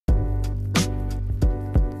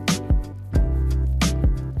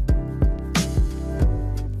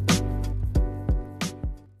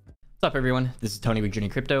What's up everyone, this is Tony with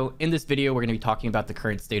JRNYcrypto. In this video, we're going to be talking about the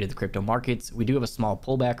current state of the crypto markets. We do have a small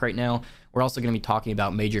pullback right now. We're also going to be talking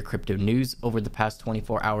about major crypto news over the past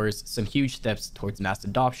 24 hours, some huge steps towards mass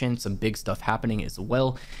adoption, some big stuff happening as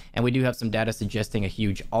well. And we do have some data suggesting a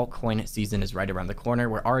huge altcoin season is right around the corner.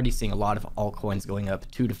 We're already seeing a lot of altcoins going up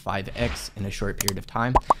 2 to 5x in a short period of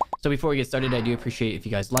time. So before we get started, I do appreciate if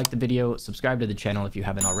you guys like the video, subscribe to the channel if you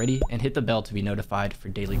haven't already, and hit the bell to be notified for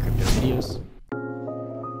daily crypto videos.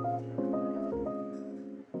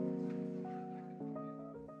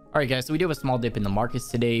 Alright guys, so we do have a small dip in the markets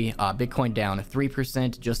today. Bitcoin down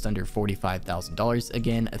 3%, just under $45,000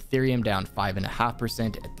 again. Ethereum down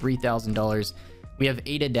 5.5% at $3,000. We have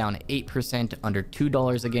ADA down 8%, under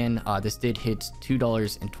 $2 again. This did hit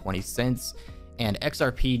 $2.20. And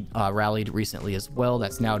XRP rallied recently as well.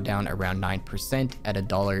 That's now down around 9% at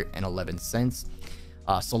 $1.11.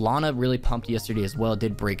 Solana really pumped yesterday as well.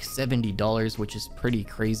 Did break $70, which is pretty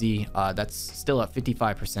crazy. That's still up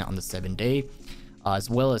 55% on the 7-day.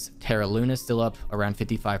 As well as Terra Luna still up around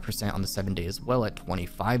 55% on the 7-day as well at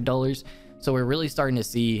 $25. So we're really starting to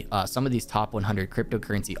see some of these top 100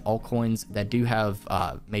 cryptocurrency altcoins that do have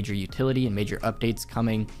major utility and major updates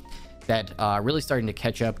coming that are really starting to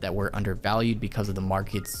catch up, that were undervalued because of the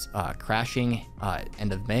markets crashing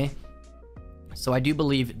end of May. So I do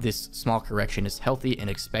believe this small correction is healthy and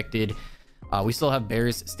expected. We still have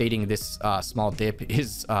bears stating this small dip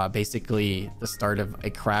is basically the start of a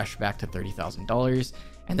crash back to $30,000,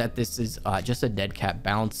 and that this is just a dead cat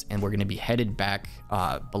bounce, and we're going to be headed back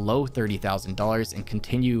below $30,000 and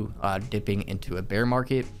continue dipping into a bear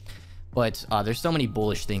market. But there's so many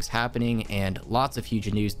bullish things happening and lots of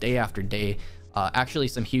huge news day after day. Actually,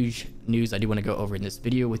 some huge news I do want to go over in this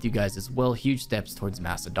video with you guys as well. Huge steps towards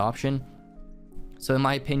mass adoption. So in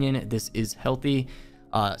my opinion, this is healthy.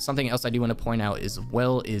 Something else I do want to point out as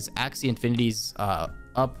well is Axie Infinity's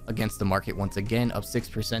up against the market once again, up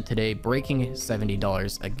 6% today, breaking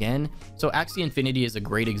 $70 again. So Axie Infinity is a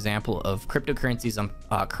great example of cryptocurrencies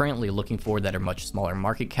I'm currently looking for that are much smaller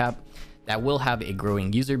market cap, that will have a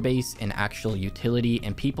growing user base and actual utility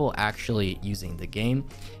and people actually using the game.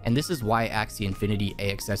 And this is why Axie Infinity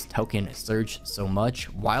AXS token surged so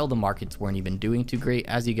much while the markets weren't even doing too great.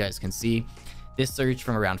 As you guys can see, this surged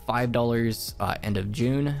from around $5 end of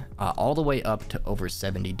June all the way up to over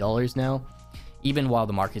 $70 now, even while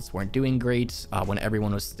the markets weren't doing great. When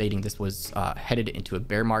everyone was stating this was headed into a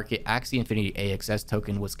bear market, Axie Infinity AXS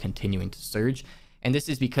token was continuing to surge. And this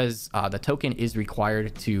is because the token is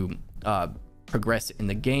required to progress in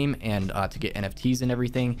the game and to get NFTs and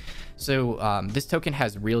everything. So this token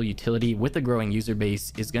has real utility with a growing user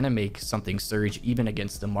base, is going to make something surge even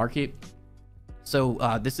against the market.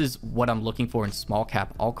 So this is what I'm looking for in small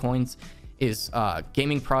cap altcoins, is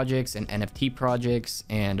gaming projects and NFT projects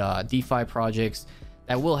and DeFi projects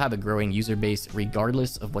that will have a growing user base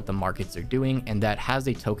regardless of what the markets are doing, and that has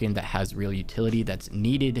a token that has real utility that's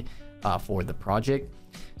needed for the project.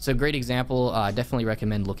 So great example, definitely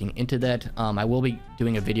recommend looking into that. I will be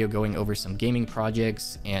doing a video going over some gaming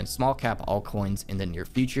projects and small cap altcoins in the near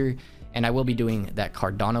future. And I will be doing that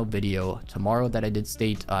Cardano video tomorrow that I did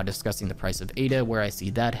state, discussing the price of ADA, where I see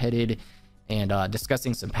that headed, and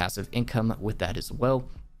discussing some passive income with that as well.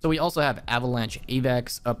 So we also have Avalanche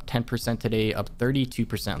AVAX up 10% today, up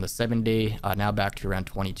 32% on the 7-day, now back to around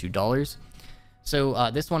 $22.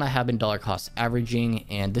 So this one I have been dollar cost averaging,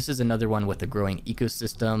 and this is another one with a growing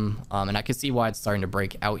ecosystem. And I can see why it's starting to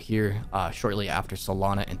break out here shortly after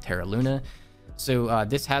Solana and Terra Luna. So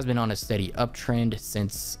this has been on a steady uptrend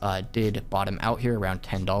since it did bottom out here around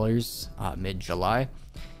 $10 mid-July.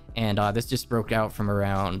 And this just broke out from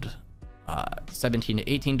around $17 to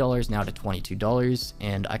 $18 now to $22.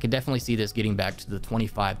 And I could definitely see this getting back to the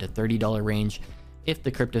 $25 to $30 range if the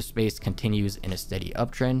crypto space continues in a steady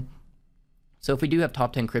uptrend. So if we do have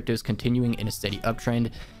top 10 cryptos continuing in a steady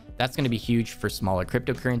uptrend, that's going to be huge for smaller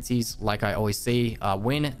cryptocurrencies. Like I always say,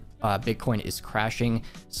 when Bitcoin is crashing,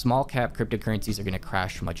 small cap cryptocurrencies are going to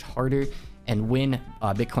crash much harder. And when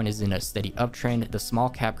Bitcoin is in a steady uptrend, the small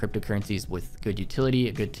cap cryptocurrencies with good utility,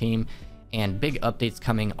 a good team, and big updates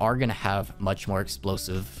coming are going to have much more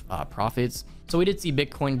explosive profits. So we did see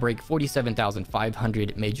Bitcoin break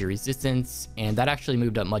 47,500 major resistance, and that actually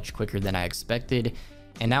moved up much quicker than I expected.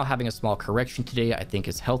 And now having a small correction today, I think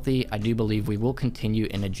is healthy. I do believe we will continue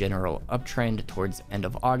in a general uptrend towards end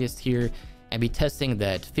of August here and be testing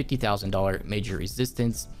that $50,000 major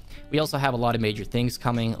resistance. We also have a lot of major things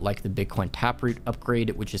coming, like the Bitcoin Taproot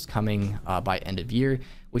upgrade, which is coming by end of year,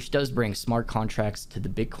 which does bring smart contracts to the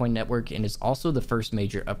Bitcoin network and is also the first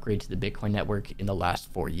major upgrade to the Bitcoin network in the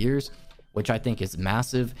last 4 years, which I think is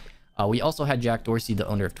massive. We also had Jack Dorsey, the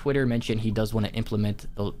owner of Twitter, mention he does want to implement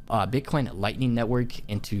the Bitcoin Lightning Network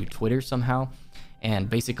into Twitter somehow. And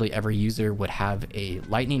basically every user would have a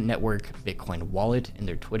Lightning Network Bitcoin wallet in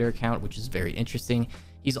their Twitter account, which is very interesting.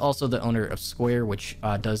 He's also the owner of Square, which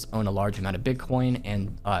does own a large amount of Bitcoin.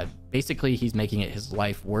 And basically he's making it his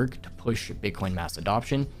life work to push Bitcoin mass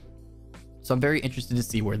adoption. So I'm very interested to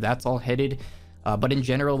see where that's all headed. But in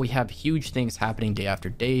general, we have huge things happening day after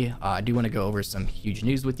day. I do want to go over some huge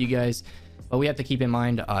news with you guys, but we have to keep in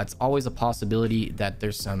mind it's always a possibility that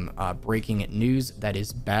there's some breaking news that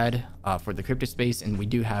is bad for the crypto space, and we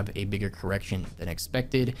do have a bigger correction than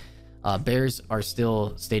expected. Bears are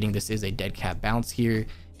still stating this is a dead cat bounce here,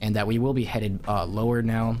 and that we will be headed lower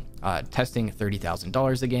now, testing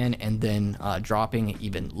 $30,000 again, and then dropping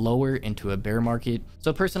even lower into a bear market.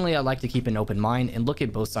 So personally, I like to keep an open mind and look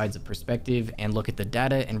at both sides of perspective and look at the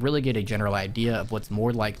data and really get a general idea of what's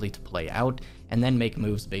more likely to play out, and then make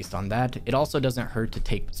moves based on that. It also doesn't hurt to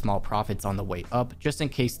take small profits on the way up, just in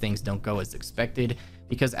case things don't go as expected,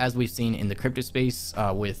 because as we've seen in the crypto space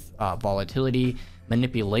with volatility,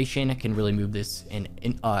 manipulation can really move this in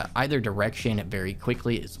either direction very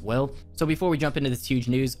quickly as well. So before we jump into this huge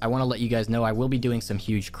news, I want to let you guys know I will be doing some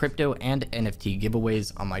huge crypto and NFT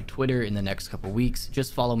giveaways on my Twitter in the next couple weeks.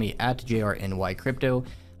 Just follow me at JRNYcrypto.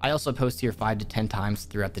 I also post here 5 to 10 times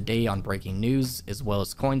throughout the day on breaking news, as well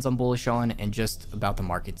as coins I'm bullish on, and just about the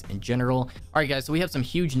markets in general. All right, guys, so we have some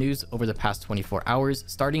huge news over the past 24 hours,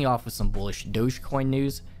 starting off with some bullish Dogecoin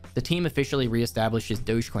news. The team officially reestablishes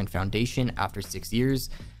Dogecoin Foundation after 6 years.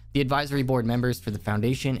 The advisory board members for the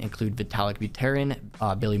foundation include Vitalik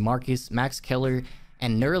Buterin, Billy Marcus, Max Keller,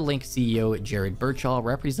 and Neuralink CEO Jared Birchall,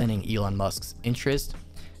 representing Elon Musk's interest.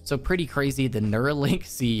 So pretty crazy, the Neuralink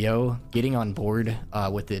CEO getting on board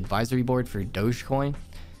with the advisory board for Dogecoin.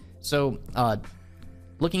 So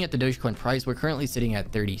looking at the Dogecoin price, we're currently sitting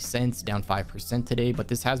at 30 cents, down 5% today, but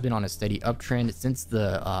this has been on a steady uptrend since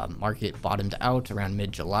the market bottomed out around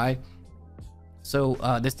mid-July.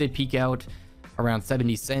 So this did peak out around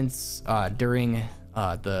 70 cents during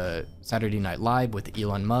the Saturday Night Live with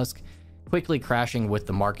Elon Musk, quickly crashing with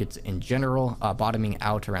the markets in general, bottoming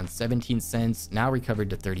out around 17 cents, now recovered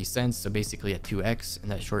to 30 cents, so basically a 2x in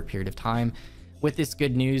that short period of time. With this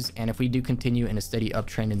good news, and if we do continue in a steady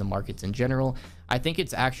uptrend in the markets in general, I think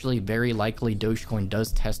it's actually very likely Dogecoin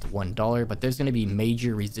does test $1, but there's going to be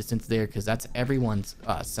major resistance there because that's everyone's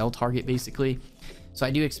sell target basically. So I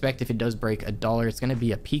do expect if it does break $1, it's going to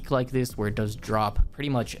be a peak like this where it does drop pretty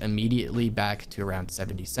much immediately back to around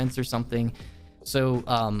 70 cents or something. So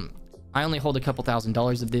I only hold a couple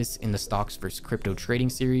 $1,000s of this in the stocks versus crypto trading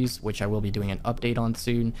series, which I will be doing an update on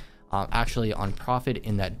soon. Actually on profit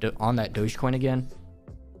in that on that Dogecoin again.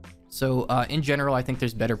 So in general, I think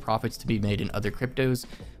there's better profits to be made in other cryptos,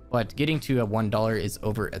 but getting to a $1 is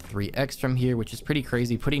over a 3x from here, which is pretty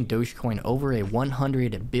crazy. Putting Dogecoin over a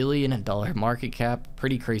 $100 billion market cap,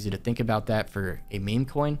 pretty crazy to think about that for a meme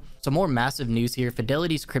coin. So more massive news here.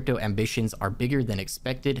 Fidelity's crypto ambitions are bigger than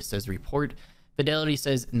expected, says report. Fidelity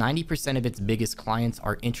says 90% of its biggest clients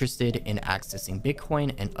are interested in accessing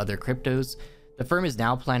Bitcoin and other cryptos. The firm is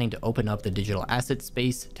now planning to open up the digital asset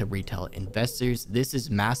space to retail investors. This is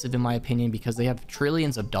massive in my opinion because they have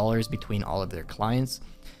trillions of dollars between all of their clients.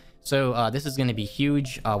 So this is going to be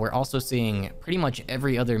huge. We're also seeing pretty much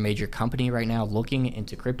every other major company right now looking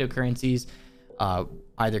into cryptocurrencies,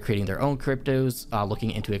 either creating their own cryptos,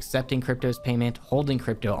 looking into accepting cryptos payment, holding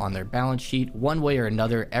crypto on their balance sheet. One way or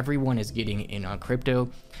another, everyone is getting in on crypto,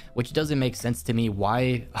 which doesn't make sense to me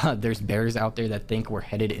why there's bears out there that think we're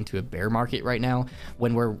headed into a bear market right now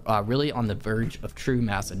when we're really on the verge of true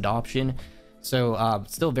mass adoption. So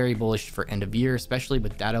still very bullish for end of year, especially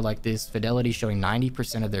with data like this. Fidelity showing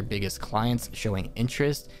 90% of their biggest clients showing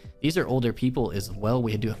interest. These are older people as well.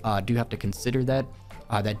 We do have to consider that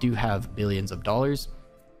do have billions of dollars.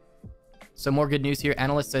 So more good news here.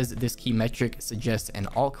 Analyst says this key metric suggests an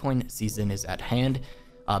altcoin season is at hand.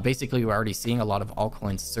 Basically, we're already seeing a lot of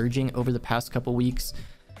altcoins surging over the past couple weeks.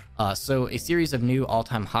 So a series of new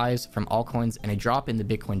all-time highs from altcoins and a drop in the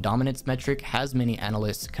Bitcoin dominance metric has many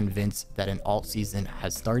analysts convinced that an alt season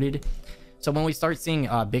has started. So when we start seeing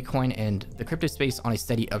Bitcoin and the crypto space on a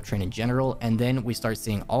steady uptrend in general, and then we start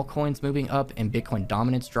seeing altcoins moving up and Bitcoin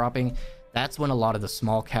dominance dropping, that's when a lot of the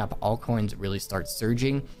small cap altcoins really start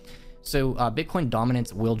surging. So Bitcoin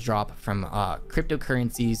dominance will drop from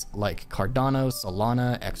cryptocurrencies like Cardano,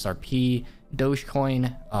 Solana, XRP,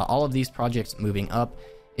 Dogecoin. All of these projects moving up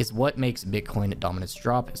is what makes Bitcoin dominance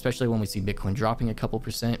drop, especially when we see Bitcoin dropping a couple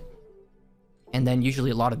percent. And then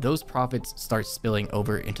usually a lot of those profits start spilling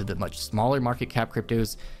over into the much smaller market cap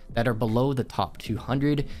cryptos that are below the top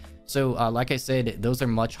 200. So like I said, those are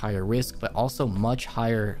much higher risk, but also much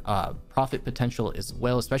higher profit potential as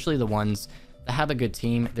well, especially the ones that have a good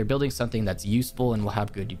team. They're building something that's useful and will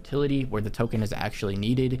have good utility where the token is actually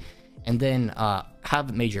needed, and then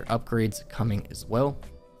have major upgrades coming as well.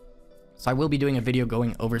 So I will be doing a video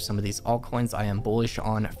going over some of these altcoins I am bullish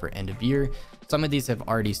on for end of year. Some of these have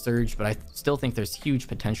already surged, but I still think there's huge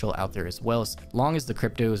potential out there as well, as long as the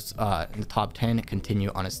cryptos in the top 10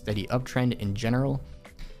 continue on a steady uptrend in general.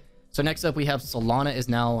 So next up, we have Solana is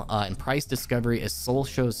now in price discovery as Sol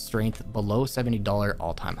shows strength below $70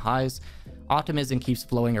 all-time highs. Optimism keeps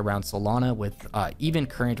flowing around Solana with even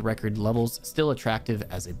current record levels still attractive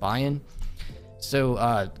as a buy-in.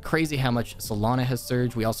 So crazy how much Solana has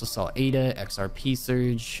surged. We also saw ADA, XRP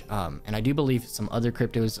surge, and I do believe some other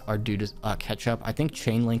cryptos are due to catch up. I think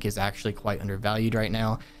Chainlink is actually quite undervalued right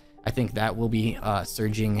now. I think that will be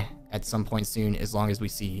surging at some point soon, as long as we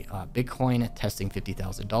see Bitcoin testing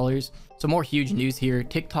 $50,000. So more huge news here.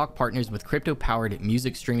 TikTok partners with crypto-powered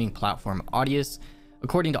music streaming platform Audius.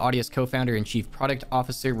 According to Audius co-founder and chief product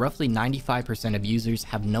officer, roughly 95% of users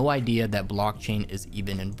have no idea that blockchain is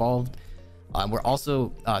even involved. We're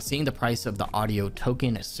also seeing the price of the audio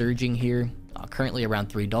token surging here, currently around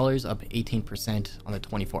 $3, up 18% on the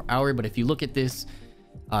 24-hour. But if you look at this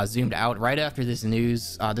zoomed out right after this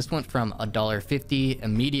news, this went from $1.50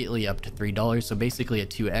 immediately up to $3, so basically a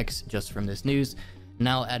 2x just from this news,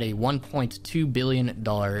 now at a $1.2 billion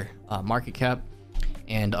market cap.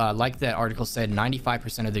 And like that article said,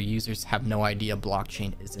 95% of their users have no idea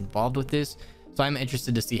blockchain is involved with this. So I'm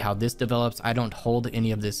interested to see how this develops. I don't hold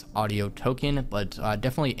any of this audio token, but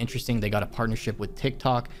definitely interesting. They got a partnership with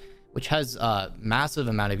TikTok, which has a massive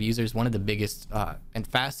amount of users, one of the biggest and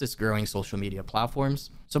fastest growing social media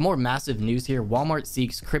platforms. So more massive news here. Walmart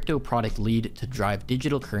seeks crypto product lead to drive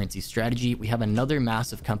digital currency strategy. We have another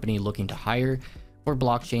massive company looking to hire for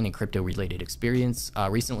blockchain and crypto related experience.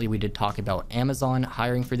 Recently, we did talk about Amazon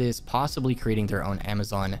hiring for this, possibly creating their own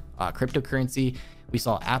Amazon cryptocurrency. We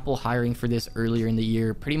saw Apple hiring for this earlier in the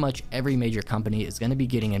year. Pretty much every major company is going to be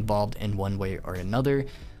getting involved in one way or another,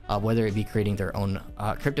 whether it be creating their own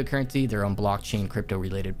cryptocurrency, their own blockchain crypto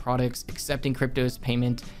related products, accepting crypto as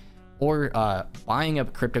payment, or buying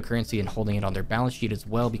up cryptocurrency and holding it on their balance sheet as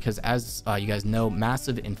well, because as you guys know,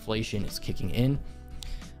 massive inflation is kicking in.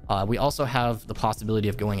 We also have the possibility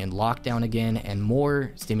of going in lockdown again, and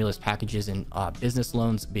more stimulus packages and business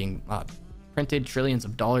loans being printed, trillions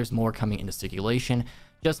of dollars more coming into circulation.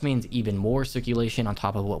 Just means even more circulation on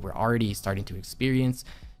top of what we're already starting to experience.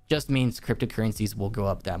 Just means cryptocurrencies will go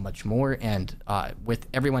up that much more, and with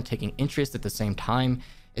everyone taking interest at the same time,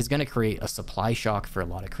 is going to create a supply shock for a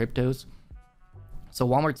lot of cryptos. So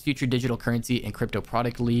Walmart's future digital currency and crypto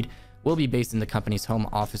product lead will be based in the company's home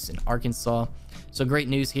office in Arkansas. So great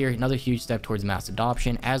news here, another huge step towards mass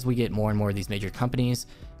adoption. As we get more and more of these major companies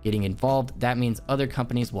getting involved, that means other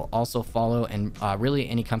companies will also follow, and really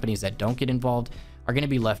any companies that don't get involved are going to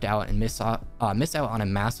be left out and miss out on a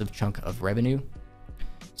massive chunk of revenue.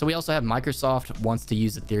 So we also have Microsoft wants to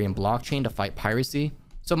use Ethereum blockchain to fight piracy.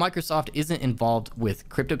 So Microsoft isn't involved with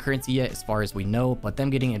cryptocurrency yet as far as we know, but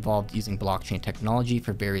them getting involved using blockchain technology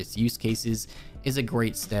for various use cases is a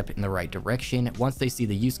great step in the right direction. Once they see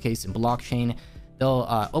the use case in blockchain,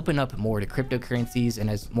 they'll open up more to cryptocurrencies,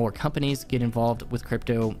 and as more companies get involved with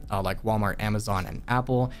crypto, like Walmart, Amazon, and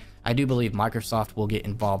Apple, I do believe Microsoft will get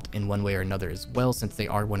involved in one way or another as well, since they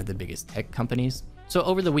are one of the biggest tech companies. So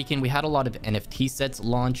over the weekend, we had a lot of NFT sets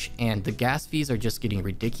launch, and the gas fees are just getting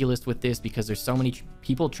ridiculous with this because there's so many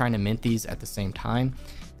people trying to mint these at the same time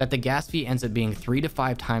that the gas fee ends up being 3 to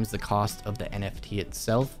 5 times the cost of the NFT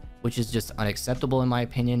itself, which is just unacceptable in my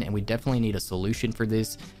opinion, and we definitely need a solution for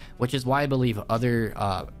this, which is why I believe other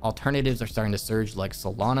alternatives are starting to surge, like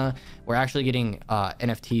Solana. We're actually getting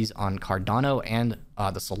NFTs on Cardano and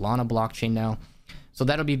the Solana blockchain now. So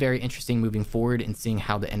that'll be very interesting moving forward and seeing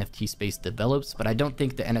how the NFT space develops, but I don't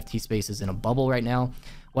think the NFT space is in a bubble right now.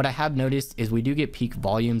 What I have noticed is we do get peak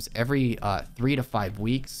volumes every 3 to 5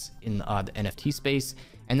 weeks in the NFT space,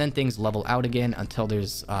 and then things level out again until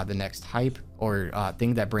there's the next hype or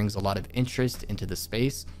thing that brings a lot of interest into the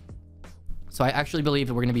space. So I actually believe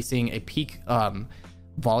that we're going to be seeing a peak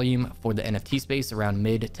volume for the NFT space around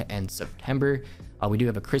mid to end September. We do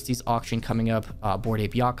have a Christie's auction coming up, Bored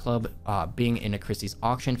Ape Yacht Club being in a Christie's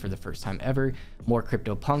auction for the first time ever, more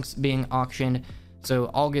CryptoPunks being auctioned. So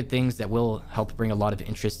all good things that will help bring a lot of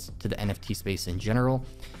interest to the NFT space in general.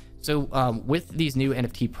 So with these new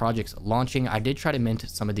NFT projects launching, I did try to mint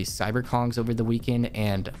some of these CyberKongs over the weekend,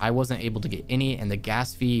 and I wasn't able to get any, and the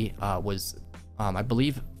gas fee was, I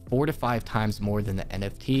believe, 4 to 5 times more than the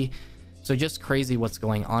NFT. So just crazy what's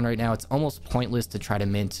going on right now. It's almost pointless to try to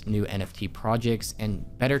mint new NFT projects, and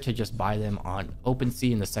better to just buy them on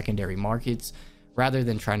OpenSea in the secondary markets rather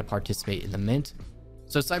than trying to participate in the mint.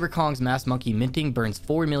 So CyberKong's Mass Monkey minting burns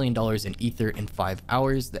 $4 million in Ether in 5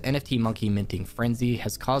 hours. The NFT monkey minting frenzy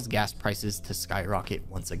has caused gas prices to skyrocket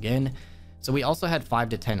once again. So we also had 5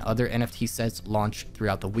 to 10 other NFT sets launch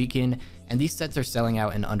throughout the weekend, and these sets are selling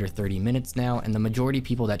out in under 30 minutes now, and the majority of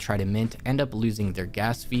people that try to mint end up losing their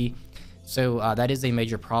gas fee. So that is a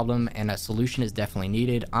major problem, and a solution is definitely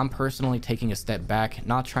needed. I'm personally taking a step back,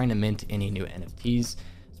 not trying to mint any new NFTs,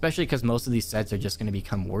 especially because most of these sets are just going to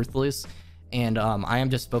become worthless. And I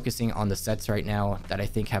am just focusing on the sets right now that I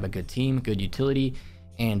think have a good team, good utility,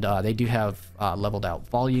 and they do have leveled out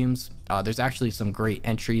volumes. There's actually some great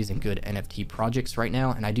entries and good NFT projects right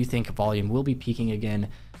now, and I do think volume will be peaking again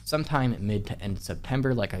sometime mid to end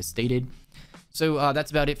September, like I stated. So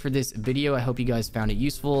that's about it for this video. I hope you guys found it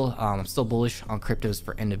useful. I'm still bullish on cryptos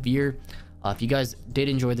for end of year. If you guys did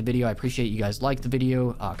enjoy the video, I appreciate you guys liked the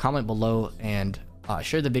video. Comment below and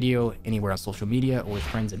share the video anywhere on social media or with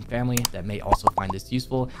friends and family that may also find this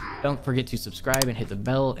useful. Don't forget to subscribe and hit the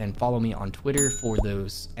bell, and follow me on Twitter for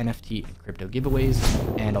those NFT and crypto giveaways.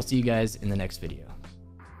 And I'll see you guys in the next video.